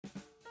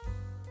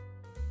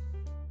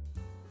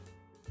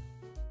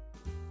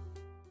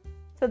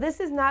So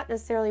this is not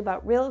necessarily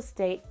about real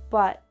estate,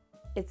 but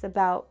it's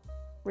about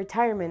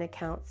retirement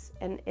accounts.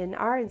 And in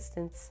our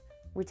instance,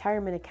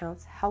 retirement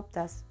accounts helped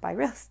us buy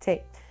real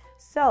estate.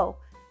 So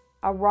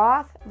a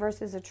Roth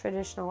versus a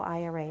traditional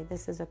IRA.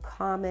 This is a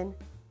common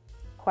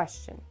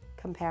question,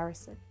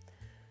 comparison.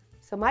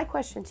 So my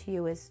question to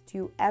you is, do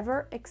you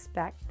ever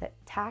expect that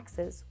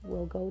taxes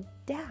will go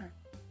down?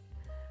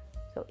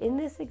 So in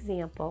this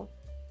example,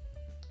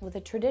 with a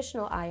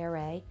traditional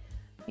IRA,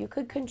 you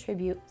could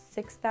contribute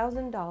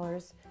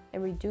 $6,000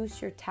 and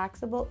reduce your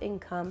taxable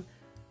income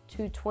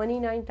to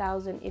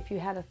 $29,000 if you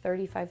had a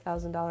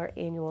 $35,000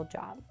 annual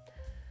job.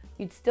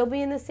 You'd still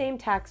be in the same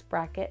tax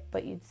bracket,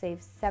 but you'd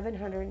save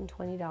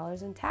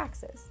 $720 in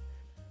taxes.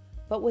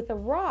 But with a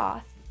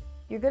Roth,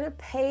 you're going to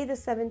pay the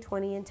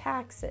 $720 in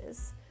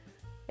taxes,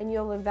 and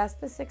you'll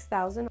invest the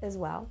 $6,000 as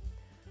well.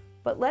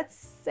 But let's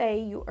say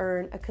you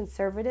earn a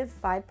conservative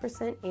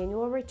 5%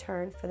 annual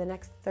return for the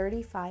next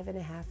 35 and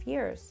a half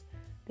years,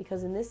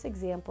 because in this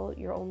example,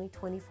 you're only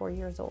 24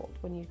 years old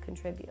when you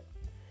contribute.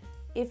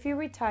 If you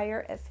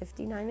retire at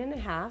 59 and a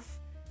half,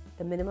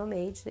 the minimum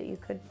age that you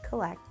could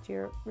collect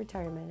your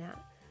retirement at,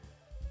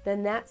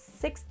 then that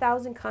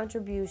 $6,000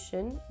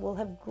 contribution will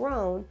have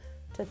grown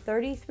to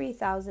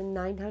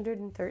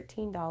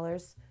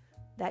 $33,913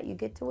 that you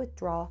get to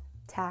withdraw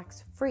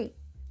tax-free.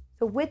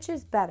 So which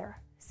is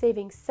better,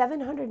 saving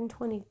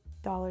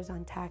 $720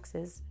 on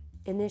taxes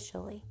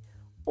initially,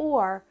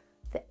 or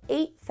the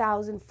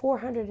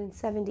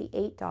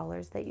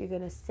 $8,478 that you're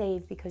going to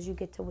save because you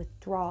get to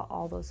withdraw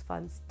all those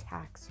funds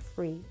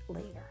tax-free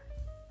later?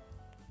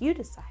 You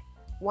decide.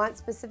 Want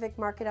specific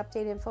market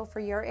update info for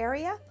your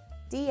area?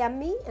 DM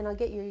me and I'll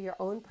get you your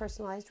own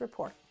personalized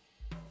report.